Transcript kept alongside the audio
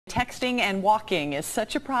texting and walking is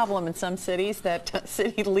such a problem in some cities that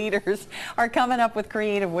city leaders are coming up with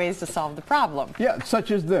creative ways to solve the problem. Yeah,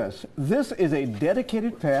 such as this. This is a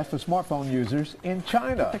dedicated path for smartphone users in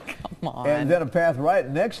China. Come on. And then a path right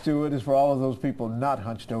next to it is for all of those people not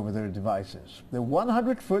hunched over their devices. The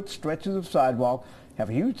 100-foot stretches of sidewalk have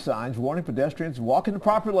huge signs warning pedestrians walk in the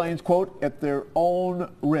proper lanes, quote, at their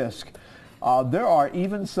own risk. There are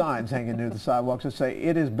even signs hanging near the sidewalks that say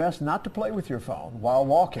it is best not to play with your phone while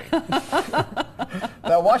walking.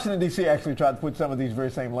 Now, Washington, D.C. actually tried to put some of these very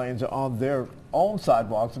same lanes on their own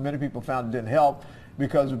sidewalks, and many people found it didn't help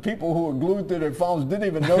because the people who were glued to their phones didn't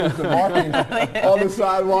even notice the markings on the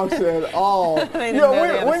sidewalks at all. They didn't know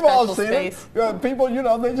they had a we've all special seen space. it. People,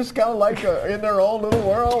 they just kind of like in their own little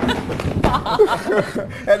world.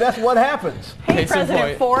 And that's what happens. Hey,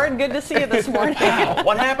 President Ford, good to see you this morning.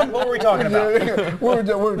 What happened? What were we talking about? we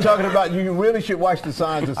were talking about you really should watch the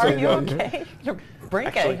signs that say Are you okay? You're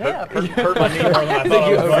breaking hip. Hurt my knee more than I thought I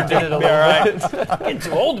was going to. Be all right. Getting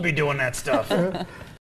too old to be doing that stuff.